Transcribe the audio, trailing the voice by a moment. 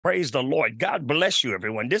Praise the Lord. God bless you,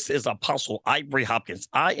 everyone. This is Apostle Ivory Hopkins.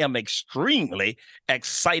 I am extremely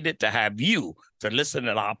excited to have you to listen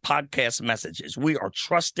to our podcast messages. We are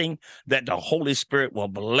trusting that the Holy Spirit will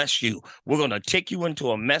bless you. We're going to take you into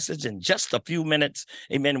a message in just a few minutes,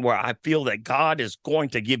 amen, where I feel that God is going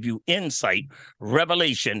to give you insight,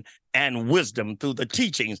 revelation, and wisdom through the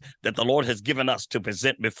teachings that the Lord has given us to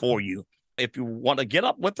present before you. If you want to get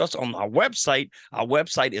up with us on our website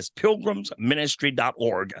is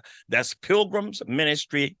pilgrimsministry.org. That's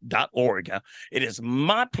pilgrimsministry.org. It is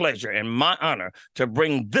my pleasure and my honor to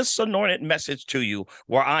bring this anointed message to you,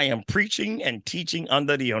 where I am preaching and teaching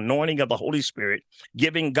under the anointing of the Holy Spirit,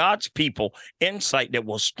 giving God's people insight that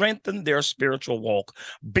will strengthen their spiritual walk,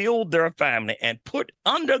 build their family, and put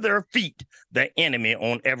under their feet the enemy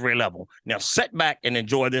on every level. Now, sit back and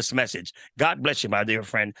enjoy this message. God bless you, my dear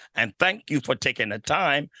friend, and thank you for taking the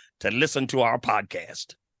time to listen to our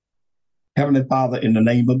podcast. Heavenly Father, in the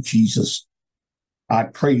name of Jesus, I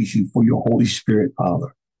praise you for your Holy Spirit,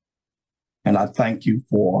 Father. And I thank you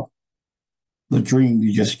for the dream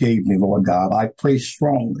you just gave me, Lord God. I pray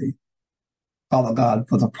strongly, Father God,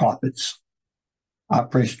 for the prophets. I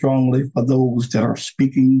pray strongly for those that are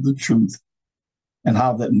speaking the truth, and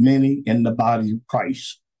how that many in the body of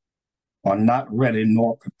Christ are not ready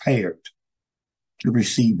nor prepared to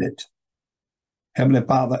receive it. Heavenly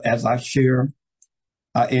Father, as I share,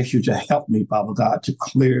 I ask you to help me, Father God, to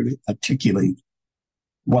clearly articulate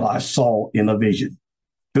what I saw in a vision.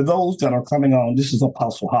 To those that are coming on, this is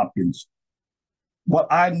Apostle Hopkins.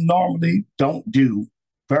 What I normally don't do,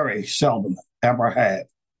 very seldom ever have,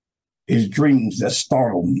 is dreams that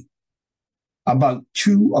startle me. About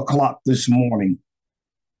 2 o'clock this morning,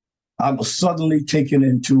 I was suddenly taken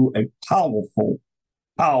into a powerful,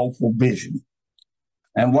 powerful vision.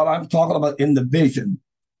 And what I'm talking about in the vision,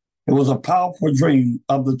 it was a powerful dream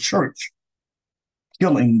of the church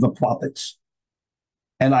killing the prophets.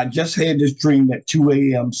 And I just had this dream at 2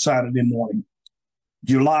 a.m. Saturday morning,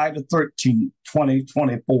 July the 13th,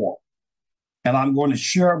 2024. And I'm going to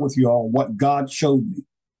share with you all what God showed me.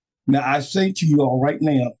 Now, I say to you all right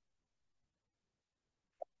now,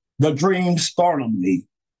 the dream startled me.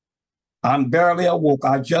 I'm barely awoke.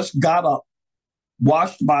 I just got up,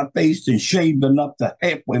 washed my face, and shaved enough to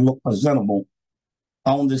halfway look presentable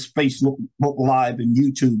on this Facebook Live and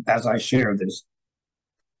YouTube as I share this.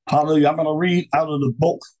 Hallelujah. I'm going to read out of the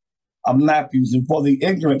book of Matthew, and for the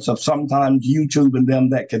ignorance of sometimes YouTube and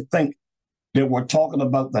them that can think that we're talking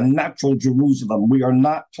about the natural Jerusalem. We are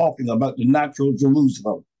not talking about the natural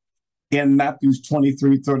Jerusalem in Matthew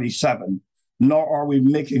 23:37, nor are we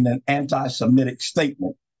making an anti-Semitic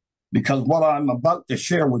statement, because what I'm about to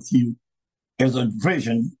share with you is a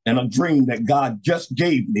vision and a dream that God just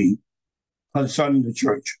gave me concerning the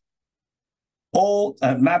church.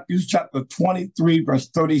 Matthew chapter 23, verse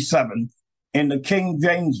 37, in the King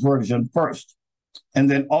James Version first, and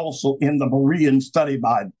then also in the Berean Study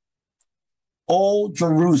Bible. Oh,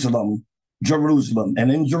 Jerusalem, Jerusalem.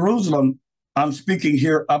 And in Jerusalem, I'm speaking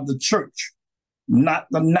here of the church, not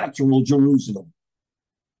the natural Jerusalem.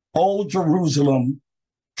 Oh, Jerusalem,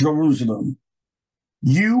 Jerusalem,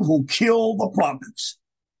 you who kill the prophets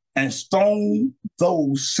and stone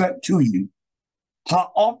those sent to you,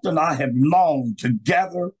 how often I have longed to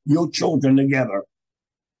gather your children together,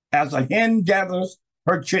 as a hen gathers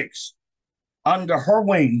her chicks under her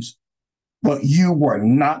wings, but you were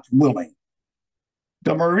not willing.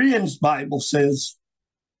 The Berean's Bible says,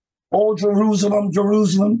 O Jerusalem,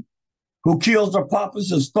 Jerusalem, who kills the prophets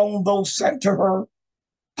and stone those sent to her,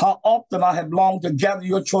 how often I have longed to gather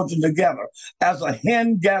your children together, as a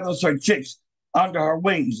hen gathers her chicks under her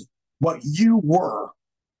wings, but you were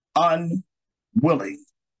unwilling.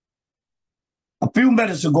 A few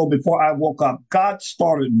minutes ago, before I woke up, God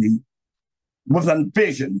started me with a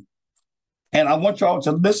vision, and I want y'all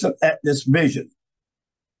to listen at this vision.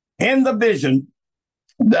 In the vision,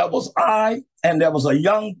 there was I, and there was a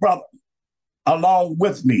young brother along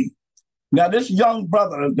with me. Now, this young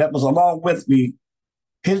brother that was along with me,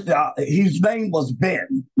 his name was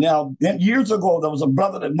Ben. Now, years ago, there was a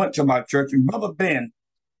brother that went to my church, and Brother Ben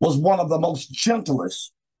was one of the most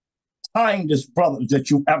gentlest, kindest brothers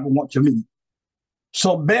that you ever want to meet.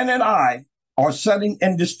 So Ben and I are sitting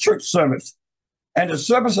in this church service, and the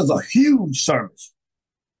service is a huge service.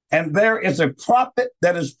 And there is a prophet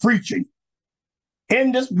that is preaching.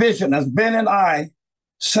 In this vision, as Ben and I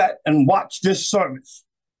sat and watched this service,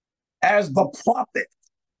 as the prophet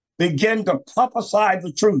began to prophesy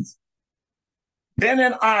the truth, Ben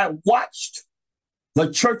and I watched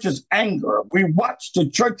the church's anger. We watched the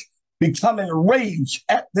church become enraged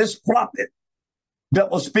at this prophet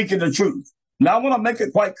that was speaking the truth. Now, I want to make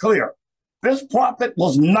it quite clear. This prophet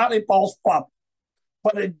was not a false prophet,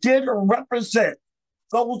 but it did represent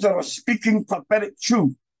those that are speaking prophetic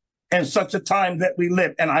truth in such a time that we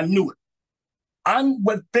live. And I knew it. I'm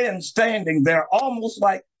with Ben standing there, almost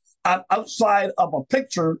like I'm outside of a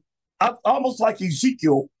picture, almost like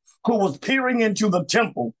Ezekiel, who was peering into the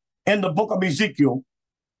temple in the book of Ezekiel.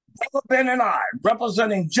 Brother Ben and I,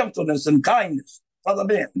 representing gentleness and kindness, Brother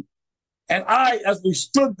Ben. And I, as we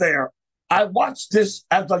stood there, I watched this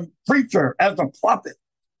as a preacher, as a prophet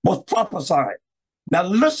was prophesying. Now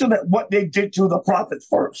listen at what they did to the prophet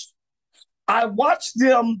first. I watched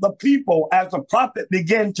them, the people, as the prophet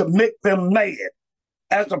began to make them mad,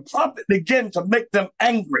 as the prophet began to make them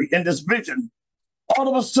angry in this vision. All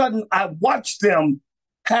of a sudden, I watched them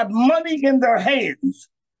have money in their hands,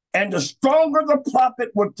 and the stronger the prophet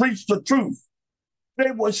would preach the truth,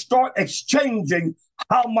 they would start exchanging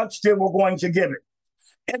how much they were going to give it.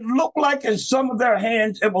 It looked like in some of their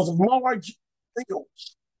hands, it was large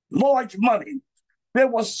bills, large money. They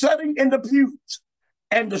were sitting in the pews.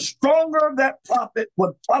 And the stronger that prophet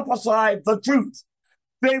would prophesy the truth,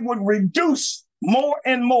 they would reduce more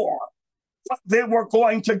and more what they were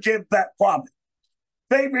going to give that prophet.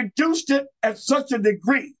 They reduced it at such a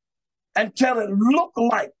degree until it looked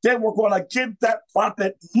like they were going to give that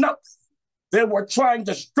prophet nothing. They were trying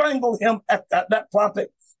to strangle him at that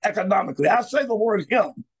prophet economically. I say the word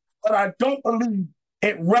him, but I don't believe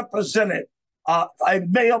it represented a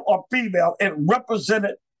male or female. It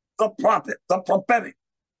represented the prophet, the prophetic.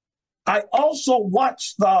 I also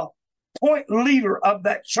watched the point leader of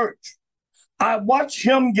that church. I watched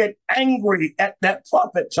him get angry at that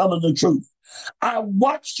prophet telling the truth. I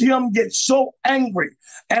watched him get so angry,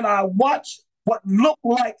 and I watched what looked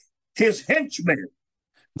like his henchmen.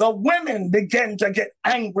 The women began to get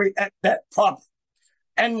angry at that prophet.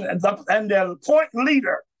 And the point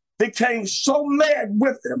leader became so mad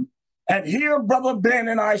with him. And here, Brother Ben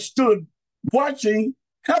and I stood watching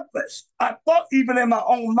helpless. I thought even in my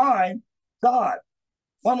own mind, God,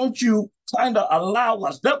 why don't you kind of allow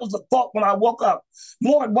us? That was the thought when I woke up.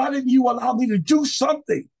 Lord, why didn't you allow me to do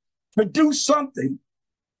something?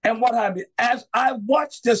 And what happened? As I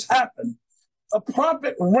watched this happen, the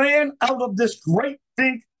prophet ran out of this great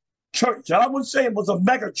big church. And I would say it was a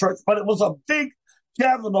mega church, but it was a big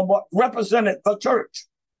gathering of what represented the church.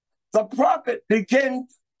 The prophet began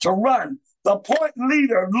to run. The point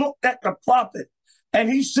leader looked at the prophet and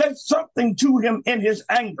he said something to him in his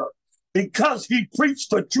anger because he preached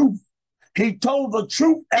the truth. He told the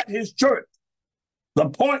truth at his church. The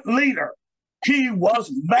point leader, he was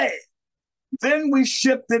mad. Then we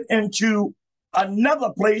shifted into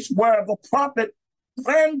another place where the prophet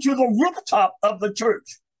ran to the rooftop of the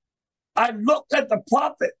church. I looked at the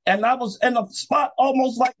prophet and I was in a spot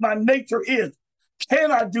almost like my nature is.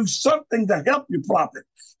 Can I do something to help you, prophet?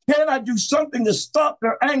 Can I do something to stop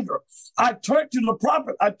their anger? I turned to the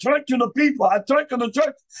prophet. I turned to the people. I turned to the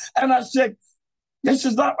church. And I said, this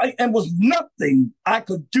is not right. And was nothing I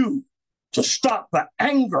could do to stop the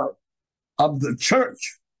anger of the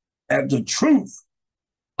church and the truth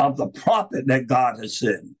of the prophet that God has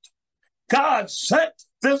sent. God sent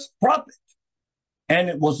this prophet, and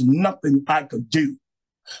it was nothing I could do.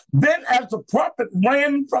 Then as the prophet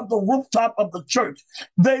ran from the rooftop of the church,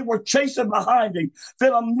 they were chasing behind him.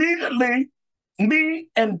 Then immediately me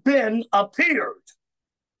and Ben appeared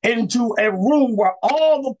into a room where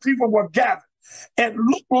all the people were gathered. It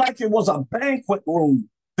looked like it was a banquet room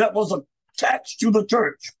that was attached to the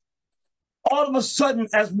church. All of a sudden,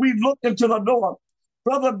 as we looked into the door,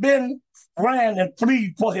 Brother Ben ran and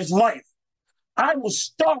fled for his life. I was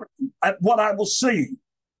startled at what I was seeing.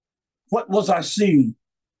 What was I seeing?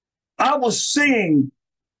 I was seeing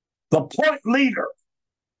the point leader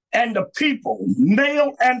and the people,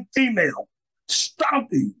 male and female,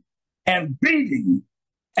 stomping and beating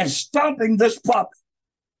and stomping this prophet.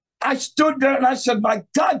 I stood there and I said, my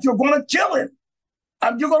God, you're going to kill him.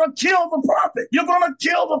 You're going to kill the prophet. You're going to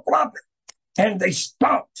kill the prophet. And they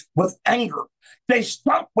stomped with anger. They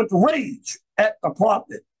stomped with rage at the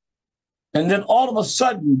prophet. And then all of a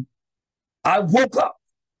sudden, I woke up.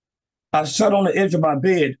 I sat on the edge of my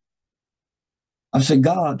bed. I said,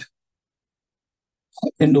 God,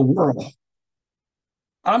 what in the world?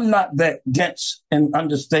 I'm not that dense in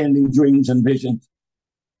understanding dreams and visions.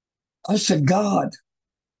 I said, God,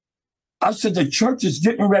 I said, the church is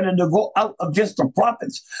getting ready to go out against the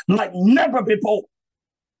prophets like never before.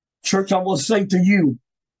 Church, I will say to you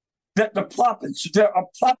that there are prophets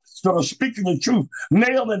that are speaking the truth,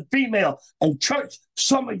 male and female. And church,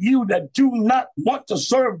 some of you that do not want to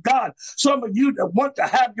serve God, some of you that want to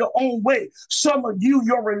have your own way, some of you,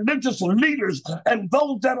 your religious leaders, and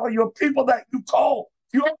those that are your people that you call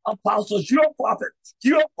your apostles, your prophets,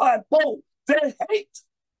 your fivefold. They hate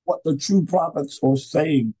what the true prophets are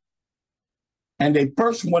saying. And they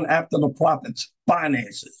first went after the prophets'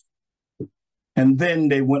 finances. And then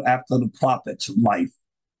they went after the prophet's life.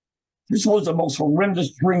 This was the most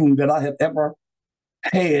horrendous dream that I had ever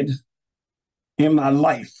had in my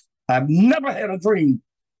life. I've never had a dream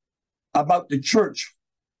about the church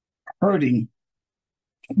hurting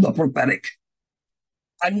the prophetic.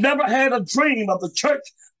 I never had a dream of the church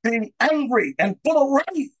being angry and full of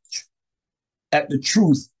rage at the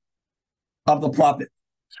truth of the prophet.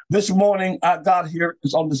 This morning, I got here,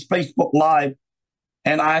 it's on this Facebook Live,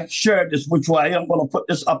 and I shared this, which I am going to put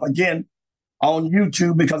this up again on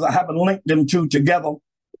YouTube because I haven't linked them two together.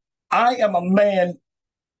 I am a man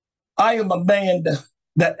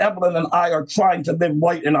that Evelyn and I are trying to live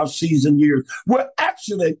right in our season years. We're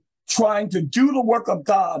actually trying to do the work of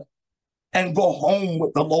God and go home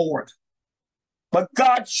with the Lord. But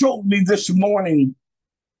God showed me this morning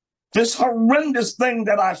this horrendous thing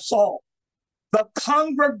that I saw. The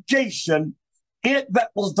congregation that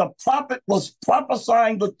was the prophet was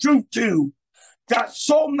prophesying the truth to got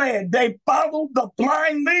so mad they followed the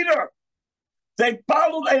blind leader. They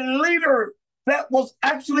followed a leader that was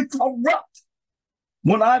actually corrupt.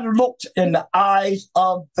 When I looked in the eyes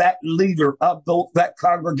of that leader of that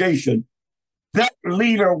congregation, that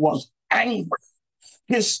leader was angry.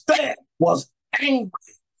 His staff was angry.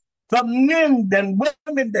 The men and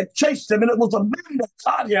women that chased him, and it was the men that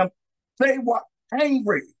caught him, they were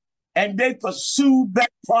angry. And they pursued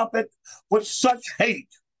that prophet with such hate.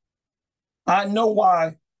 I know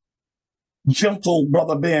why gentle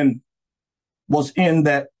Brother Ben was in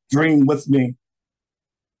that dream with me.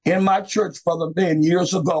 In my church, Brother Ben,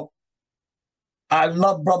 years ago, I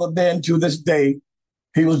love Brother Ben to this day.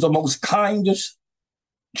 He was the most kindest,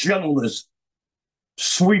 gentlest,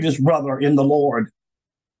 sweetest brother in the Lord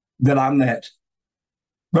that I met.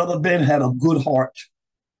 Brother Ben had a good heart.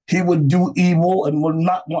 He would do evil and would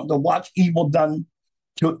not want to watch evil done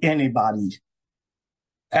to anybody.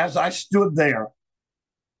 As I stood there,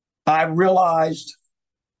 I realized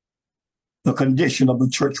the condition of the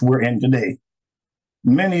church we're in today.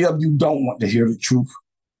 Many of you don't want to hear the truth.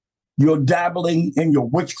 You're dabbling in your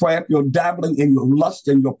witchcraft. You're dabbling in your lust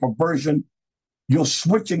and your perversion. You're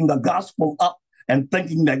switching the gospel up and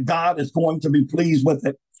thinking that God is going to be pleased with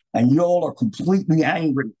it. And y'all are completely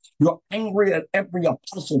angry. You're angry at every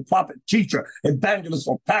apostle, prophet, teacher, evangelist,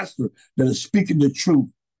 or pastor that is speaking the truth.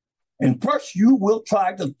 And first, you will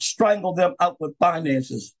try to strangle them out with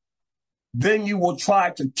finances. Then you will try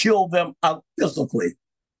to kill them out physically.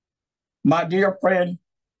 My dear friend,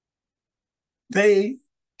 they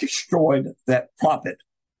destroyed that prophet,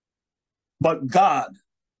 but God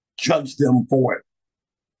judged them for it.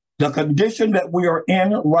 The condition that we are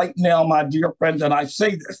in right now, my dear friends, and I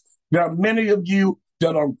say this, there are many of you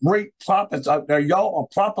that are great prophets out there. Y'all are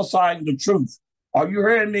prophesying the truth. Are you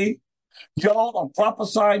hearing me? Y'all are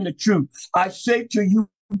prophesying the truth. I say to you,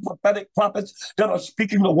 prophetic prophets that are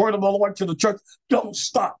speaking the word of the Lord to the church, don't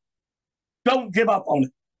stop. Don't give up on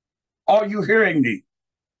it. Are you hearing me?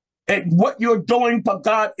 And what you're doing for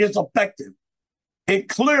God is effective. It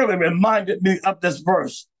clearly reminded me of this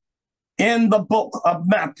verse in the book of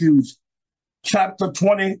Matthew, chapter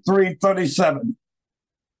 23:37.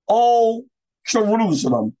 Oh,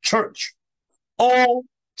 Jerusalem, church. Oh,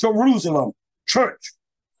 Jerusalem, church.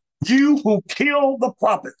 You who kill the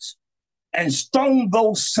prophets and stone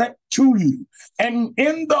those sent to you. And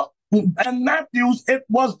in Matthew's, it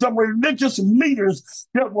was the religious leaders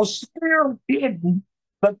that were spearheading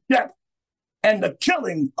the death and the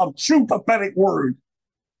killing of true prophetic word.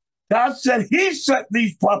 God said he sent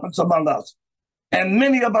these prophets among us, and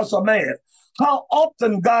many of us are mad. How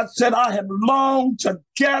often God said, I have longed to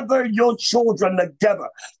gather your children together.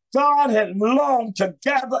 God had longed to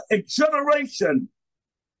gather a generation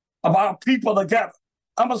of our people together.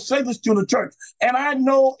 I'm going to say this to the church. And I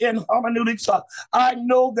know in hermeneutics, I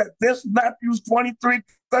know that this Matthew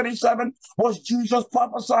 23:37 was Jesus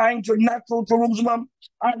prophesying to natural Jerusalem.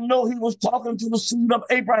 I know he was talking to the seed of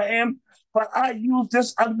Abraham, but I use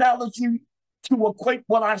this analogy to equate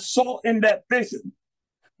what I saw in that vision.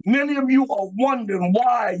 Many of you are wondering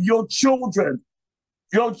why your children,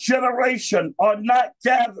 your generation are not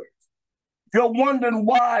gathered. You're wondering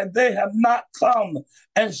why they have not come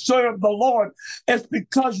and served the Lord. It's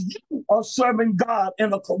because you are serving God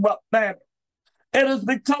in a corrupt manner. It is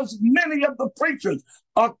because many of the preachers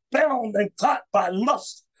are bound and caught by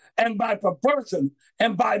lust and by perversion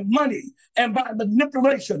and by money and by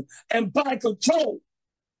manipulation and by control.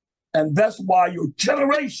 And that's why your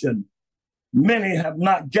generation Many have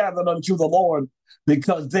not gathered unto the Lord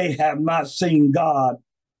because they have not seen God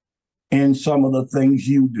in some of the things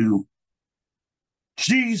you do.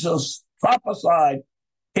 Jesus prophesied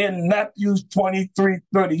in Matthew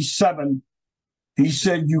 23:37. He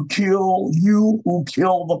said, you who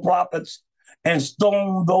kill the prophets and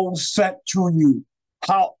stone those sent to you.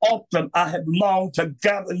 How often I have longed to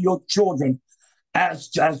gather your children as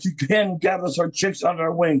you can gathers her chicks under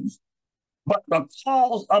her wings. But the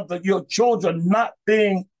cause of your children not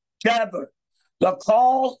being gathered, the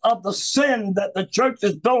cause of the sin that the church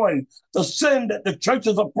is doing, the sin that the church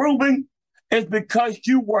is approving, is because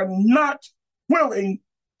you were not willing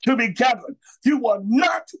to be gathered. You were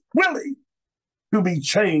not willing to be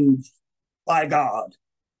changed by God.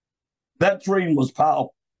 That dream was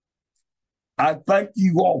powerful. I thank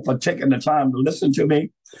you all for taking the time to listen to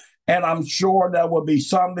me. And I'm sure there will be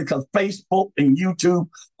some, because Facebook and YouTube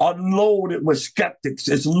are loaded with skeptics.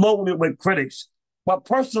 It's loaded with critics. But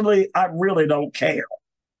personally, I really don't care.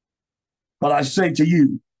 But I say to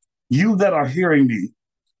you, you that are hearing me,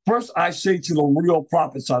 first I say to the real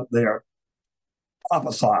prophets out there,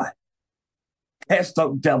 prophesy, cast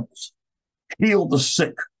out devils, heal the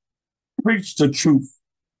sick, preach the truth,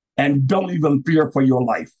 and don't even fear for your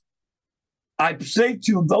life. I say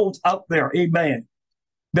to those out there, amen,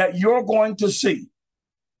 that you're going to see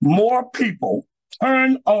more people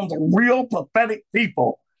turn on the real prophetic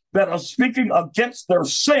people that are speaking against their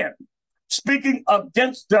sin, speaking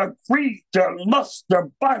against their greed, their lust, their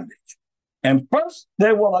bondage. And first,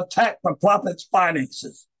 they will attack the prophet's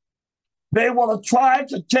finances. They will try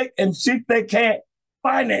to take and see if they can't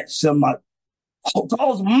finance them,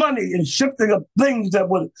 cause money and shifting of things that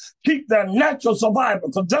would keep their natural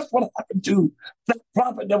survival. So that's what happened to that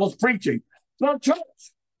prophet that was preaching. The church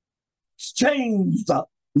changed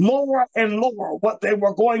lower and lower what they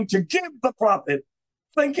were going to give the prophet,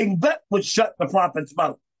 thinking that would shut the prophet's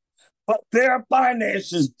mouth. But their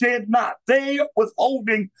finances did not. Their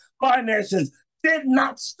withholding finances did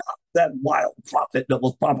not stop that wild prophet that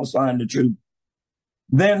was prophesying the truth.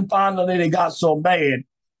 Then finally they got so mad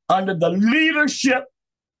under the leadership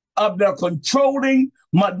of their controlling,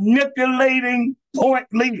 manipulating point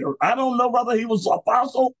leader. I don't know whether he was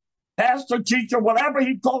apostle, pastor, teacher, whatever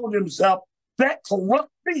he called himself. That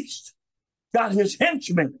corrupt beast got his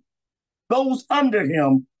henchmen, those under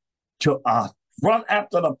him, to run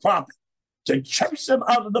after the prophet, to chase him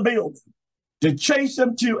out of the building, to chase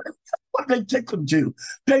him to, what they took him to?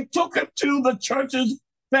 They took him to the church's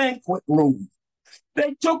banquet room.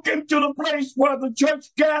 They took him to the place where the church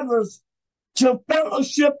gathers to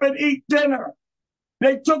fellowship and eat dinner.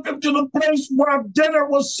 They took him to the place where dinner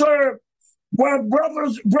was served, where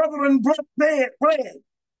brethren broke bread.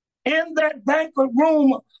 In that banquet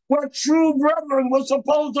room where true brethren were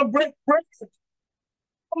supposed to break bread.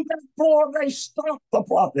 Therefore, they stopped the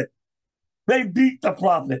prophet. They beat the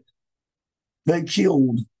prophet. They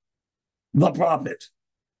killed the prophet.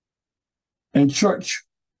 In church,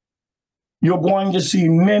 you're going to see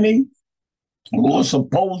many who are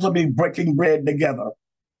supposed to be breaking bread together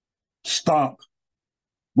stomp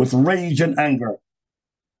with rage and anger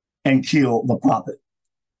and kill the prophet.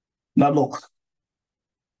 Now look,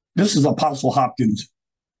 this is Apostle Hopkins.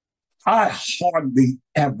 I hardly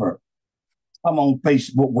ever come on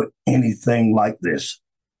Facebook with anything like this.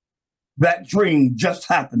 That dream just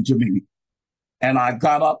happened to me. And I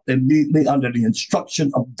got up immediately under the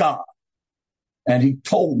instruction of God. And he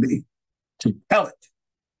told me to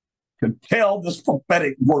tell this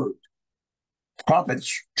prophetic word.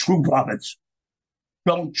 Prophets, true prophets,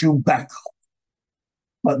 don't you back up.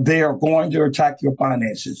 But they are going to attack your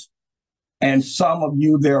finances. And some of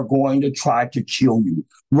you, they're going to try to kill you,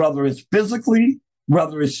 whether it's physically,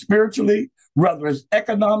 whether it's spiritually, whether it's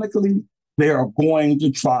economically, they are going to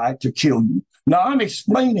try to kill you. Now, I'm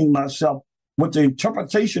explaining myself with the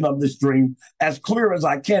interpretation of this dream as clear as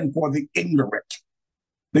I can for the ignorant,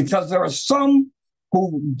 because there are some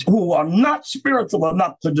who are not spiritual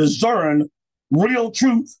enough to discern real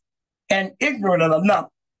truth and ignorant enough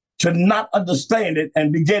to not understand it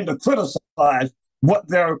and begin to criticize what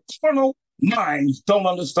their carnal minds don't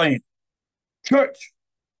understand. Church,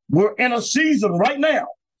 we're in a season right now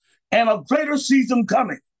and a greater season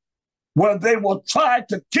coming where they will try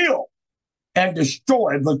to kill and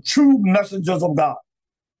destroy the true messengers of God.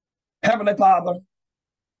 Heavenly Father,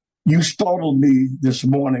 you startled me this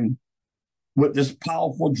morning with this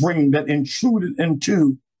powerful dream that intruded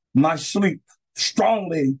into my sleep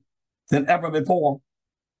strongly than ever before.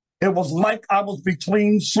 It was like I was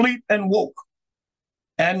between sleep and woke.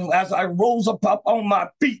 And as I rose up on my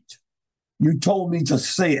feet, you told me to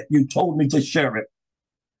say it. You told me to share it.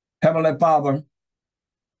 Heavenly Father,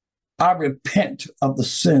 I repent of the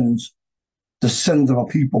sins of a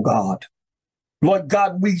people, God. Lord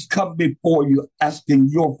God, we come before you asking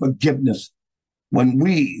your forgiveness when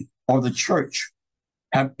we or the church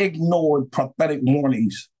have ignored prophetic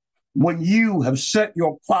warnings, when you have sent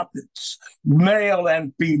your prophets, male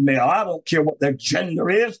and female, I don't care what their gender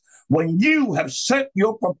is, when you have sent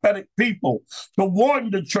your prophetic people to warn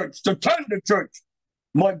the church, to turn the church,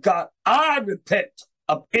 my God, I repent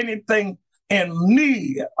of anything in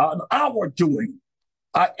me, on our doing.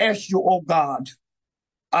 I ask you, oh God,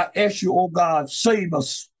 save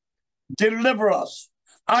us, deliver us.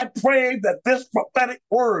 I pray that this prophetic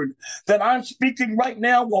word that I'm speaking right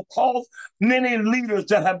now will cause many leaders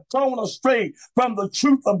that have gone astray from the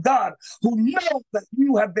truth of God, who know that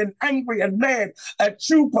you have been angry and mad at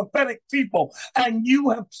true prophetic people, and you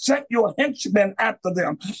have sent your henchmen after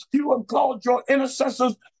them. You have called your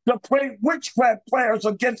intercessors to pray witchcraft prayers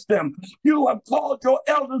against them. You have called your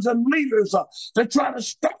elders and leaders to try to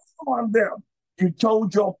step on them. You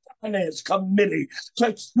told your finance committee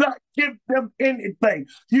to not give them anything.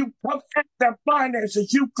 You come at their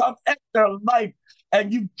finances, you come at their life,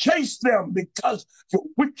 and you chase them because you're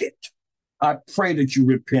wicked. I pray that you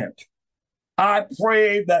repent. I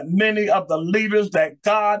pray that many of the leaders that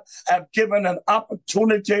God have given an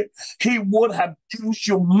opportunity, he would have used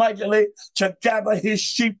you mightily to gather his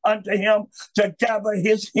sheep unto him, to gather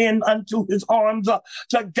his hen unto his arms,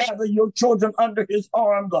 to gather your children under his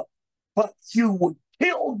arms. But you would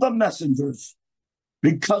kill the messengers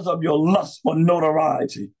because of your lust for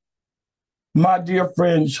notoriety. My dear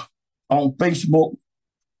friends on Facebook,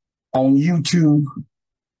 on YouTube,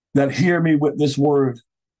 that hear me with this word,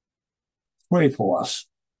 pray for us.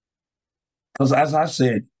 Because as I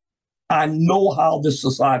said, I know how this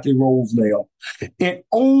society rolls now. It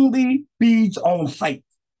only feeds on hype.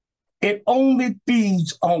 It only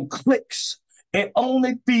feeds on clicks. It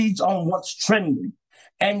only feeds on what's trending.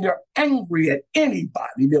 And you're angry at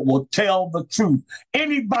anybody that will tell the truth,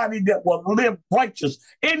 anybody that will live righteous,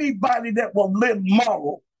 anybody that will live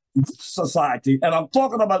moral. This society, and I'm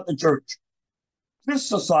talking about the church, this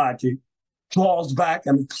society claws back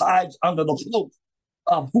and hides under the cloak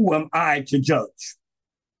of who am I to judge.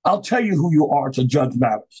 I'll tell you who you are to judge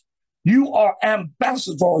matters. You are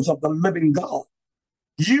ambassadors of the living God.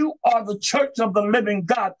 You are the church of the living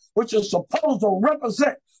God, which is supposed to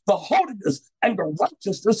represent the holiness and the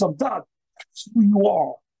righteousness of God. That's who you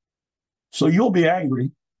are. So you'll be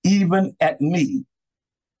angry even at me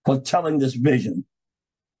for telling this vision.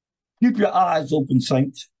 Keep your eyes open,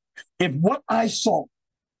 saints. If what I saw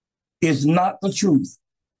is not the truth,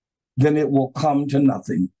 then it will come to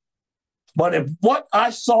nothing. But if what I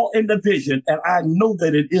saw in the vision, and I know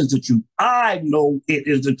that it is the truth, I know it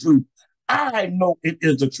is the truth, I know it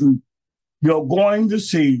is the truth, you're going to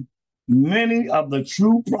see many of the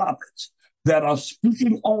true prophets that are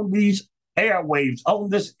speaking on these airwaves, on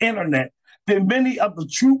this internet, then many of the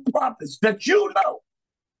true prophets that you know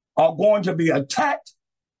are going to be attacked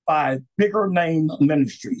by bigger name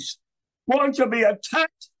ministries, going to be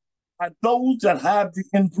attacked by those that have the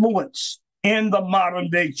influence in the modern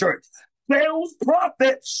day church. Those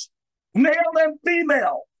prophets, male and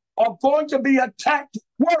female, are going to be attacked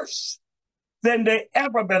worse than they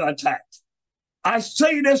ever been attacked. I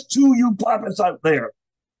say this to you prophets out there.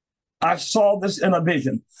 I saw this in a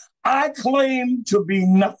vision. I claim to be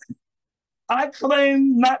nothing. I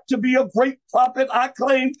claim not to be a great prophet. I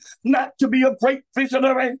claim not to be a great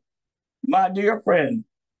visionary. My dear friend,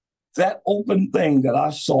 that open thing that I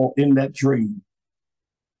saw in that dream,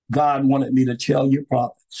 God wanted me to tell you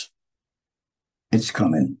prophets, it's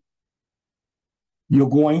coming. You're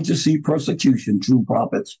going to see persecution, true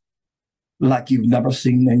prophets, like you've never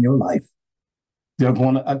seen in your life. They're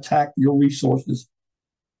going to attack your resources.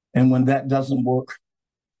 And when that doesn't work,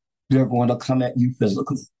 they're going to come at you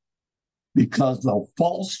physically. Because the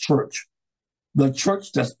false church, the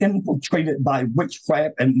church that's infiltrated by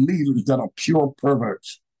witchcraft and leaders that are pure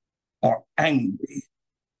perverts, are angry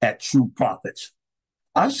at true prophets.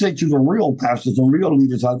 I say to the real pastors and real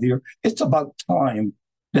leaders out there, it's about time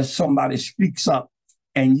that somebody speaks up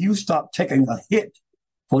and you stop taking a hit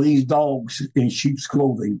for these dogs in sheep's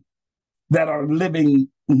clothing that are living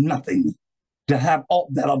nothing, that are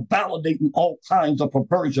validating all kinds of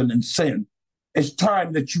perversion and sin. It's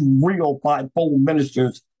time that you real fivefold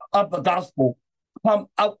ministers of the gospel come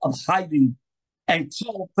out of hiding and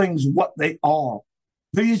call things what they are.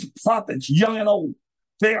 These prophets, young and old,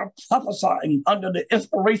 they are prophesying under the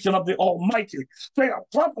inspiration of the Almighty. They are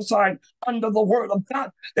prophesying under the word of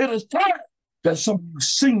God. It is time that some of you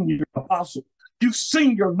senior apostles, you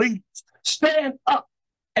senior leaders, stand up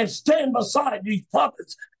and stand beside these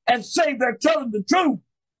prophets and say they're telling the truth.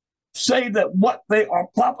 say that what they are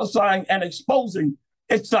prophesying and exposing,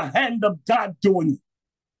 it's the hand of God doing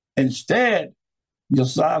it. Instead, you're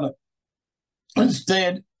silent.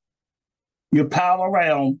 Instead, you pal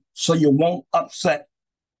around so you won't upset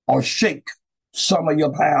or shake some of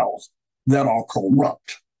your pals that are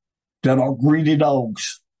corrupt, that are greedy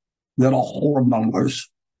dogs, that are whoremongers,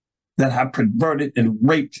 that have perverted and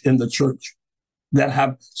raped in the church, that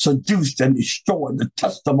have seduced and destroyed the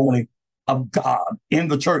testimony of God in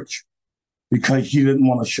the church because you didn't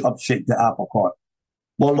want to upshake the apple cart.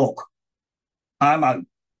 Well, look, I'm out.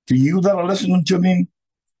 To you that are listening to me,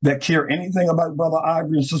 that care anything about Brother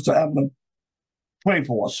Ivory and Sister Evelyn, pray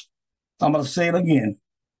for us. I'm going to say it again.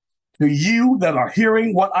 To you that are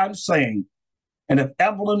hearing what I'm saying, and if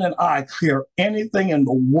Evelyn and I care anything in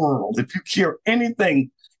the world, if you care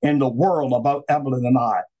anything in the world about Evelyn and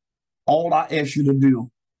I, all I ask you to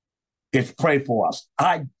do is pray for us.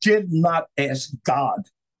 I did not ask God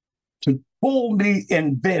to pull me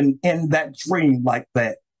and Ben in that dream like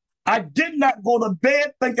that. I did not go to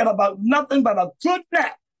bed thinking about nothing but a good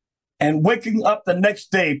nap and waking up the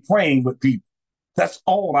next day praying with people. That's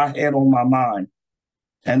all I had on my mind.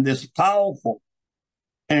 And this powerful,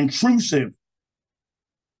 intrusive,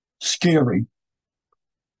 scary,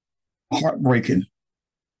 heartbreaking,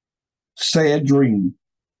 sad dream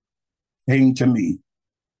came to me.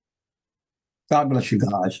 God bless you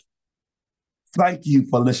guys. Thank you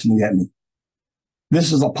for listening at me.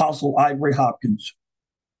 This is Apostle Ivory Hopkins,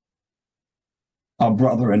 our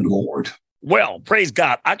brother in the Lord. Well, praise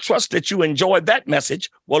God. I trust that you enjoyed that message.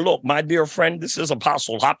 Well, look, my dear friend, this is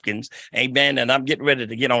Apostle Hopkins. Amen. And I'm getting ready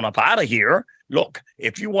to get on up out of here. Look,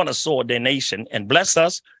 if you want to sow a donation and bless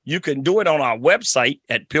us, you can do it on our website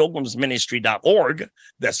at pilgrimsministry.org.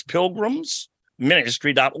 That's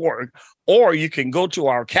pilgrimsministry.org. Or you can go to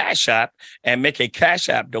our Cash App and make a Cash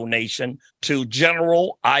App donation to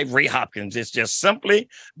General Ivory Hopkins. It's just simply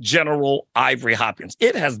General Ivory Hopkins.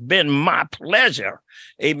 It has been my pleasure,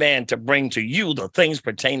 amen, to bring to you the things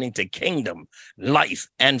pertaining to kingdom, life,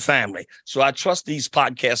 and family. So I trust these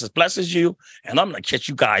podcasts blesses you, and I'm going to catch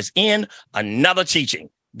you guys in another teaching.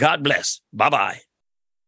 God bless. Bye-bye.